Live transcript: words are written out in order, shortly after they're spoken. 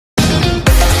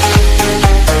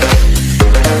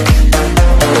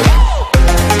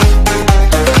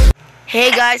Hey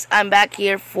guys, I'm back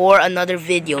here for another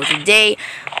video. Today,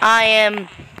 I am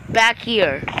back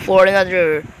here for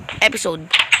another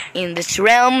episode in this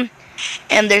realm,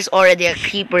 and there's already a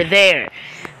creeper there.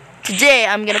 Today,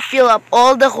 I'm gonna fill up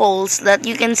all the holes that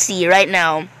you can see right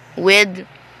now with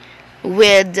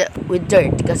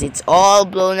dirt, because it's all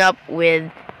blown up with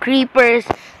creepers.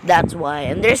 That's why.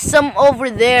 And there's some over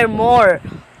there more.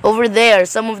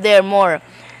 Some of there more.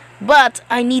 But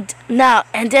I need now,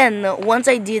 and then once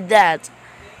I did that,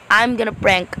 I'm gonna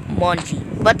prank Monji.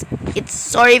 But it's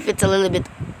sorry if it's a little bit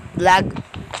lag.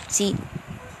 See?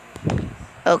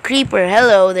 Oh, creeper,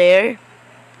 hello there.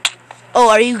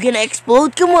 Oh, are you gonna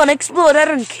explode? Come on, explode. I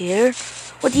don't care.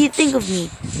 What do you think of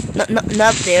me?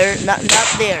 Not there. Not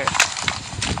there.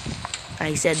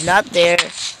 I said not there,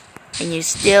 and you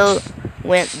still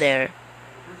went there.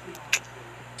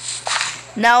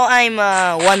 Now I'm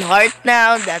 1 heart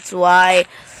now, that's why.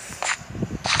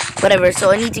 Whatever, so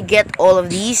I need to get all of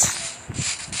these.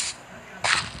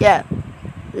 Yeah,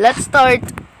 let's start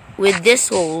with this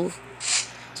hole.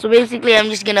 So basically I'm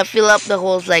just gonna fill up the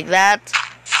holes like that.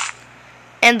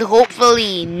 And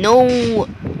hopefully no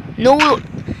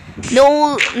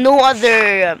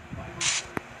other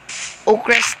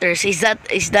Oakcresters.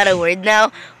 Is that a word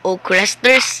now?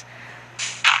 Oakcresters?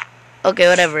 Okay,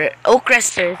 whatever.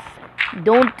 Oakcresters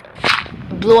don't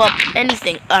blow up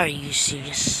anything. Are you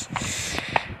serious?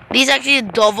 These actually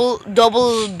double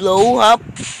blow up.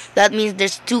 That means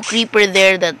there's 2 creeper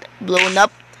there that blown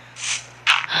up.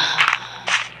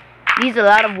 Needs a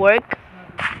lot of work.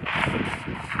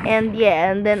 And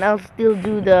yeah, and then I'll still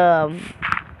do the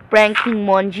pranking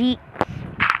Monji.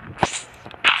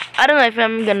 I don't know if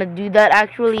I'm gonna do that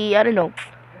actually. I don't know.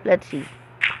 Let's see.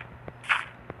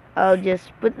 I'll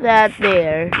just put that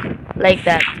there like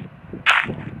that.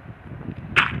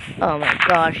 Oh my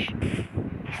gosh.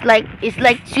 It's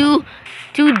like two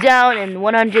down and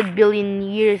 100 billion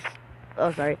years.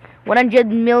 Oh sorry. 100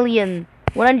 million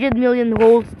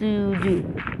holes to do.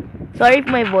 Sorry if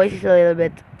my voice is a little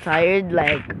bit tired,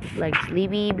 like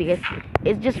sleepy, because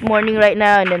it's just morning right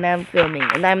now and then I'm filming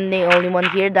and I'm the only one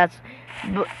here.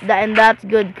 And that's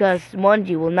good because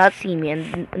Monji will not see me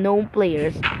and no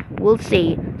players will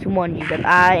say to Monji that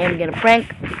I am gonna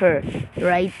prank her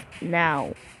right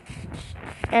now.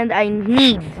 And I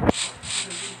need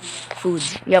food.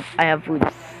 Yep, I have food.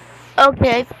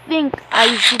 Okay, I think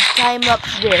I should time up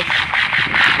this.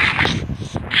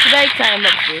 Should I time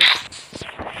up this?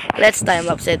 Let's time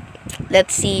up it.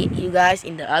 Let's see you guys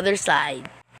in the other side.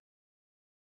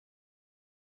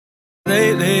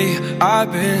 Lately,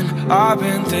 I've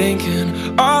been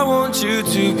thinking, I want you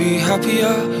to be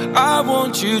happier. I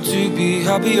want you to be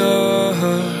happier.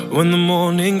 When the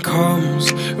morning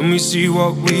comes and we see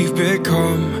what we've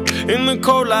become, in the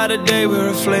cold light of day, we're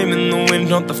a flame in the wind,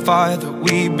 not the fire that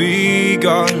we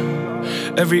begun.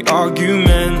 Every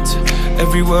argument,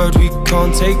 every word we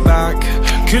can't take back,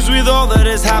 'cause with all that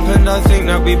has happened, I think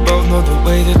that we both know the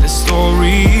way that the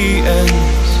story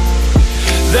ends.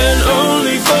 Then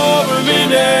only for a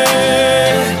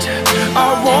minute,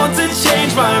 I want to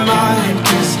change my mind,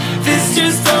 'cause this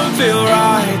just don't feel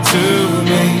right to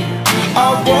me.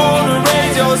 I wanna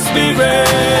raise your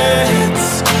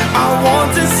spirits, I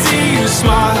want to see you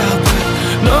smile, but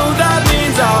no, that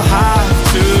means I'll have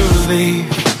to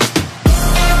leave.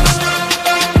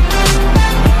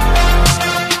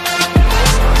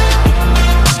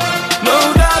 No,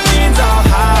 that means I'll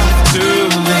have to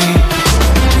leave.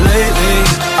 Lately,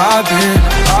 I've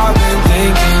been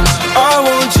thinking, I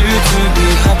want you to be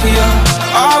happier.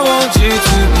 I want you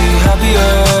to be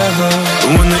happier.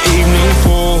 When the evening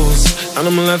falls and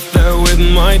I'm left there with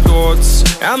my thoughts,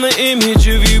 and the image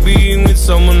of you being with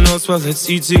someone else, well, it's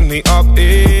eating me up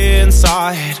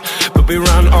inside. But we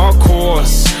ran our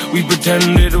course, we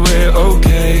pretended we're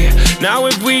okay. Now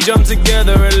if we jump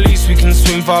together, at least we can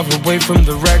swim far away from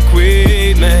the wreck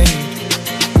we made.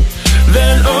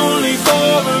 Then only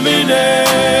for a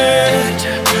minute,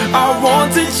 I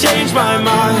want to change my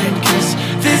mind, 'cause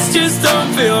this just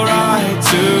don't feel right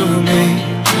to me.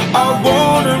 I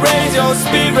wanna raise your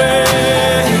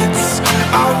spirits,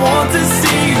 I want to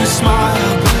see you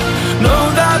smile, but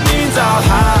no, that means I'll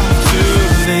have to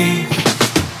leave.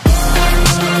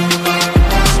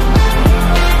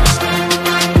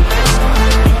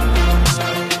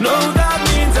 No, that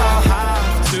means I'll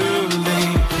have to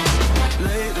leave.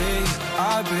 Lately,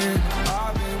 I've been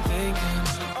thinking,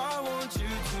 I want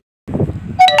you to.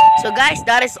 So guys,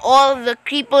 that is all the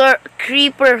creeper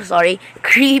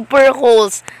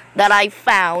holes that I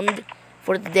found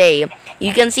for today.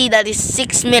 You can see that is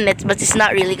 6 minutes, but it's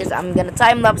not really because I'm gonna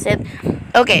time lapse it.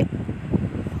 Okay,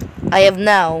 I have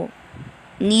now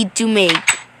need to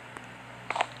make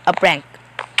a prank.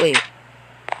 Wait,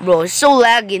 bro, it's so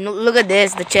laggy. Look at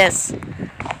this, the chest.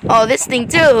 Oh, this thing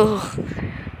too.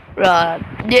 Bro,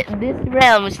 this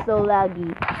realm is so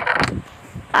laggy.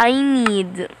 I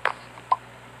need.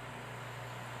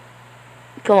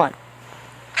 Come on.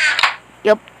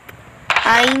 Yep.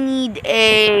 I need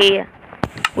a.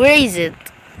 Where is it?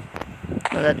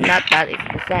 No, not that. It's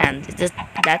the sand. It's just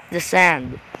that's the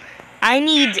sand. I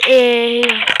need a.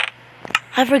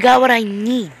 I forgot what I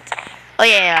need. Oh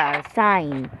yeah,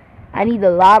 sign. I need a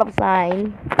lot of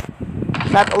sign.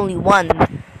 Not only one,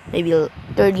 maybe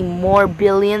 30 more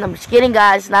billion. I'm just kidding,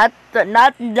 guys. Not that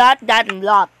lot. Not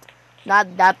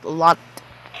that lot.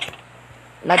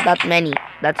 Not that many.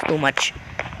 That's too much.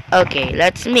 Okay,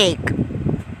 let's make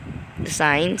the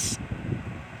signs.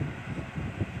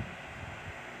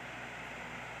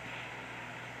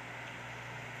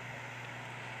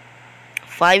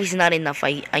 Five is not enough.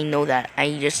 I know that.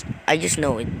 I just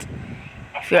know it.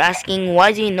 If you're asking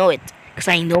why do you know it? Because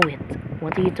I know it.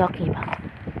 What are you talking about?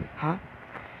 Huh?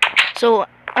 So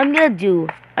I'm gonna do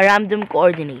a random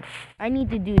coordinate. I need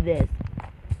to do this.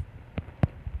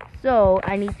 So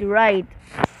I need to write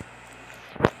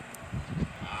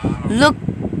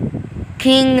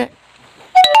looking.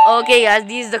 Okay, guys,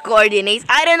 these are the coordinates.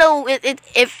 I don't know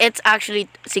if it's actually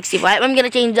 65. I'm gonna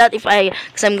change that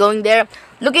because I'm going there.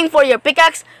 Looking for your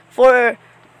pickaxe. For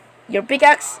your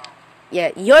pickaxe.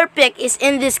 Yeah, your pick is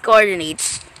in this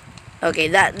coordinates. Okay,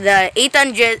 that the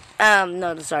 800.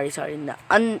 No, sorry. No,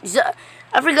 I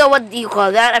forgot what you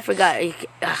call that. I forgot.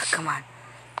 Come on.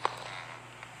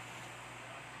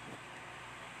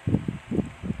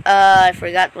 I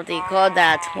forgot what do you call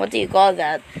that. What do you call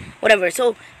that? Whatever.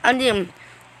 So I'm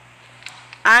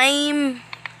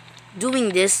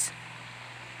doing this.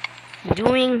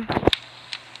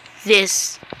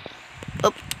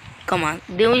 Oh, come on.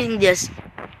 Doing this.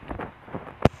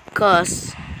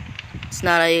 Cause it's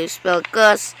not how you spell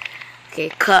cause. Okay,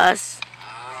 cause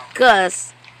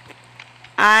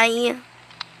I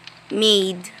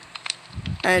made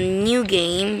a new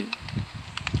game.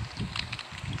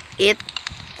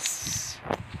 It's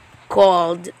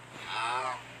called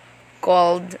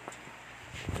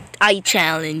I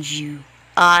challenge you.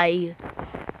 No,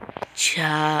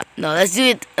 let's do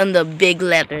it on the big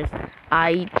letters.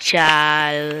 I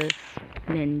challenge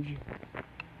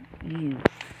you.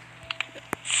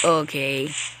 Okay.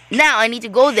 Now I need to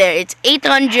go there. It's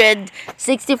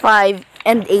 865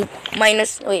 and 8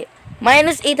 minus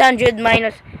 800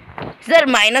 minus. Is that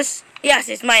minus? Yes,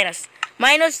 it's minus.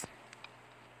 Minus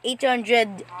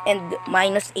 800 and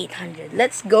minus 800.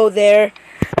 Let's go there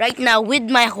right now with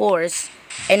my horse.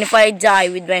 And if I die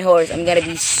with my horse, I'm gonna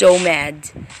be so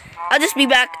mad. I'll just be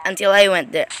back until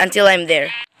I'm there.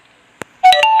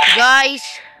 Guys,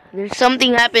 there's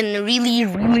something happened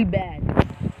really bad.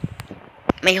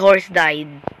 My horse died.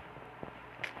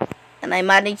 And I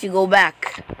managed to go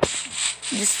back.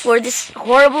 Just for this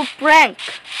horrible prank.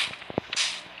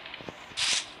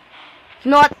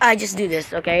 You know what? I just do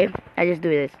this, okay? I just do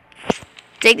this.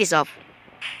 Take this off.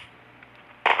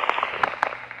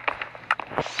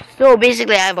 So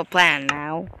basically I have a plan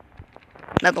now.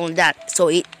 Not only that. So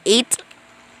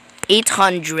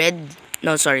 800.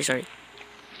 No, sorry.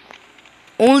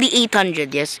 Only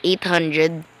 800, yes.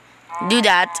 800. Do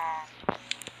that.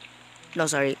 No,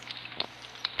 sorry.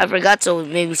 I forgot, so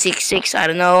maybe 66, I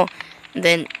don't know. And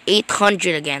then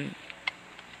 800 again.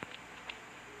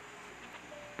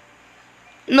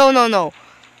 No.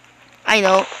 I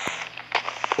know.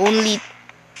 Only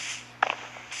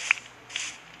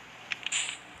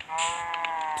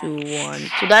 2, 1.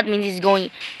 So that means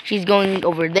she's going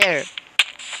over there.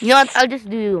 You know what? I'll just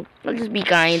be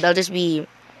kind. I'll just be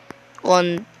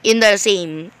in the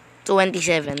same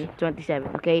 27,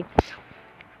 okay?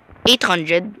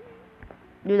 800.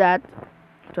 Do that.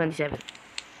 27.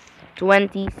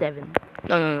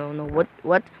 No.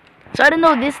 What? So I don't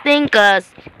know this thing cause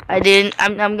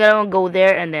I'm gonna go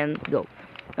there and then go.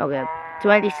 Okay.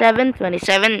 27.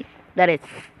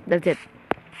 That's it.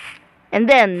 And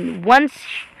then once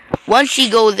she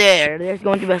go there, there's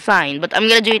going to be a sign. But I'm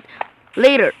gonna do it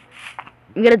later.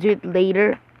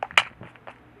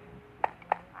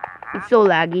 It's so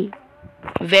laggy.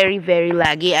 Very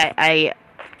laggy.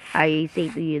 I say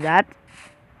to you that.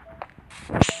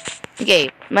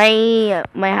 Okay, my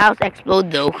house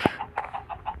exploded though.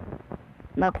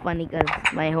 Not funny cause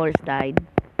my horse died.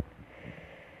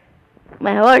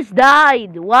 My horse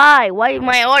died. Why? Why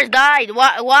my horse died?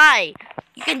 Why?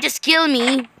 You can just kill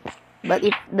me. But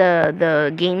if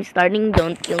the game's starting,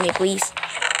 don't kill me, please.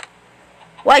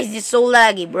 Why is this so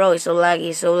laggy, bro? It's so laggy.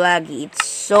 It's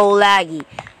so laggy.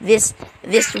 This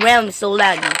realm is so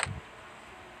laggy.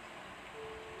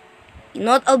 You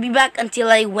know what? I'll be back until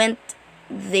I went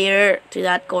there to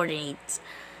that coordinates.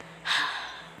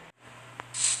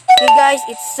 Okay guys,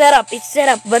 it's set up,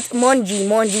 but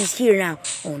Monji's here now.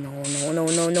 Oh no,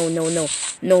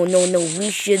 no, we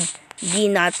should be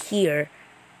not here.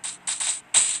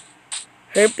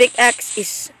 Her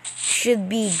pickaxe should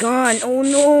be gone. Oh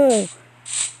no,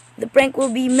 the prank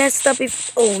will be messed up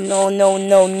if, oh no.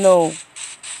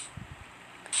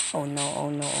 Oh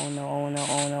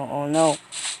no.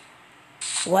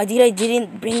 Why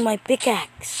didn't bring my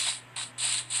pickaxe?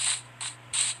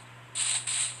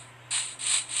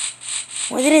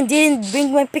 Why didn't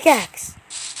bring my pickaxe?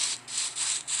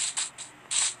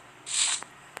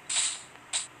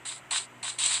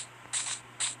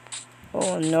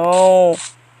 Oh no.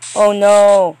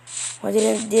 Why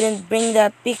didn't bring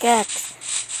that pickaxe?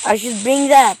 I should bring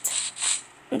that.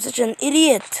 I'm such an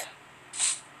idiot.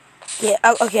 Okay,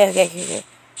 okay.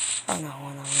 Oh no.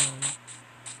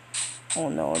 Oh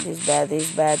no, this is bad.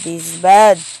 This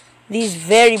is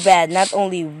very bad, not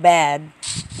only bad.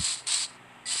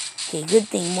 Okay, good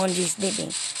thing Monji's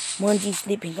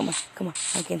sleeping. Come on.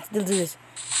 I can still do this.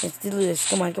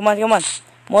 Come on.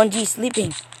 Monji's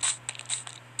sleeping.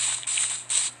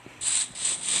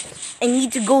 I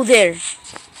need to go there.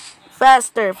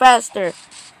 Faster.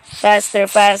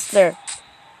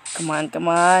 Come on.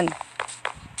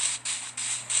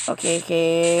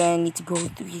 Okay. I need to go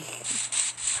to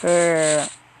her.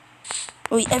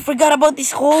 Wait, I forgot about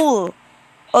this hole.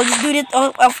 I'll just do it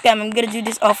off cam. I'm gonna do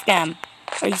this off cam.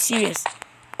 Are you serious?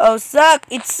 Oh,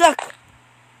 it suck.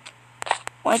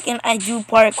 Why can't I do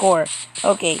parkour?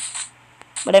 Okay,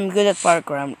 but I'm good at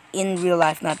parkour. I'm in real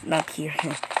life, not here.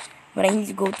 But I need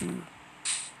to go to.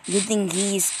 Good thing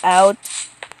he's out.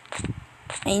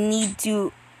 I need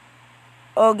to.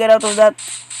 Oh, get out of that.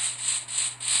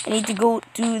 I need to go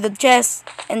to the chest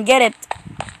and get it.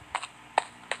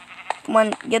 Come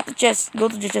on, get the chest. Go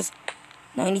to the chest.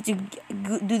 Now I need to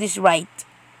do this right.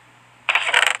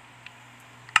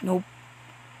 Nope.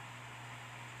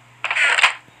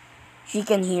 She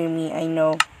can hear me, I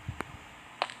know.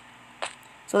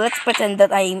 So let's pretend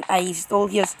that I stole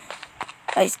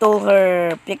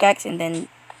her pickaxe and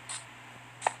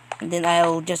then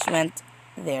I'll just went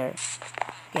there.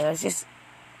 Okay, let's just.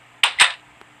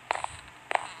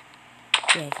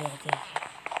 Okay.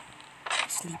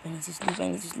 I need to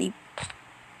sleep.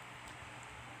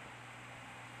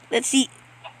 Let's see.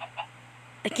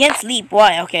 I can't sleep.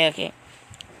 Why? Okay.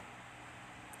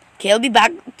 Okay, I'll be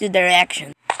back to the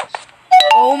reaction.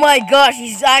 Oh my gosh,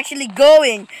 he's actually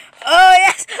going. Oh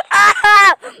yes!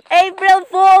 Ah! April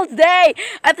Fool's Day!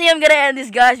 I think I'm gonna end this,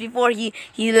 guys, before he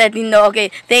let me know.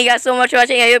 Okay, thank you guys so much for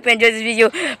watching. I hope you enjoyed this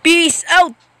video. Peace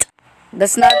out!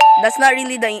 That's not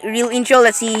really the real intro.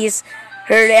 Let's see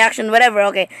her reaction, whatever.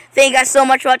 Okay, thank you guys so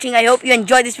much for watching. I hope you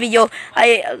enjoyed this video.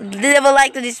 Leave a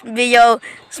like to this video,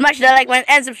 smash the like button,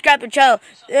 and subscribe to the channel,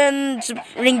 and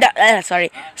ring that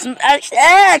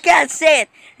I can't say it.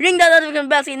 Ring that notification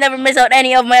bell so you never miss out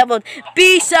any of my upload.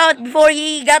 Peace out. Before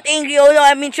he got angry. Oh no,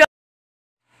 I'm in trouble.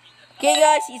 Okay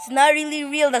guys, it's not really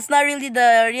real. That's not really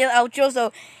the real outro.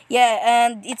 So yeah,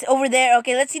 and it's over there.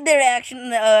 Okay, let's see the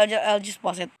reaction. I'll just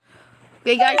pause it.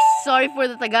 Okay guys, sorry for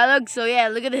the Tagalog. So yeah,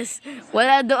 look at this.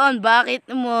 Wala doon.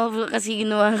 Bakit mo kasi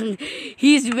ginawa?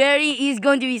 He's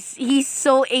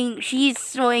so angry. She's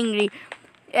so angry.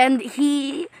 And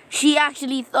she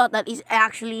actually thought that she's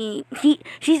actually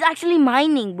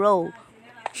mining, bro.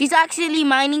 She's actually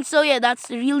mining. So yeah, that's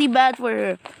really bad for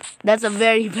her. That's a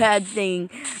very bad thing.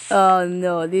 Oh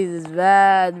no, this is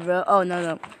bad, bro. Oh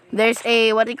no. There's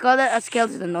a, what do you call that? A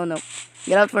skeleton. Oh no.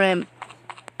 Get out for him.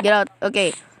 Get out.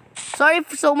 Okay. Sorry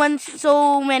for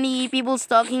so many people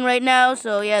stalking right now.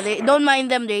 So yeah, they don't mind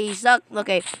them. They suck.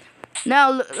 Okay.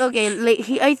 Now, okay.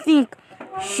 I think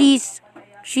she's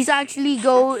actually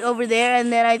go over there,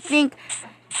 and then I think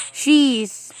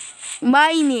she's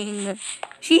mining.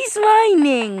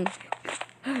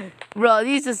 Bro,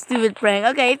 this is a stupid prank.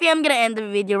 Okay, I think I'm gonna end the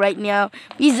video right now.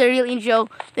 This is a real intro.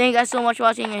 Thank you guys so much for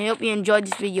watching. I hope you enjoyed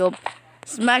this video.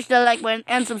 Smash the like button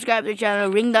and subscribe to the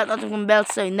channel. Ring that notification bell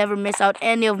so you never miss out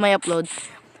any of my uploads.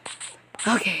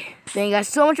 Okay, thank you guys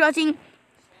so much for watching.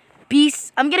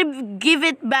 Peace. I'm gonna give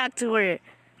it back to her.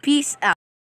 Peace out.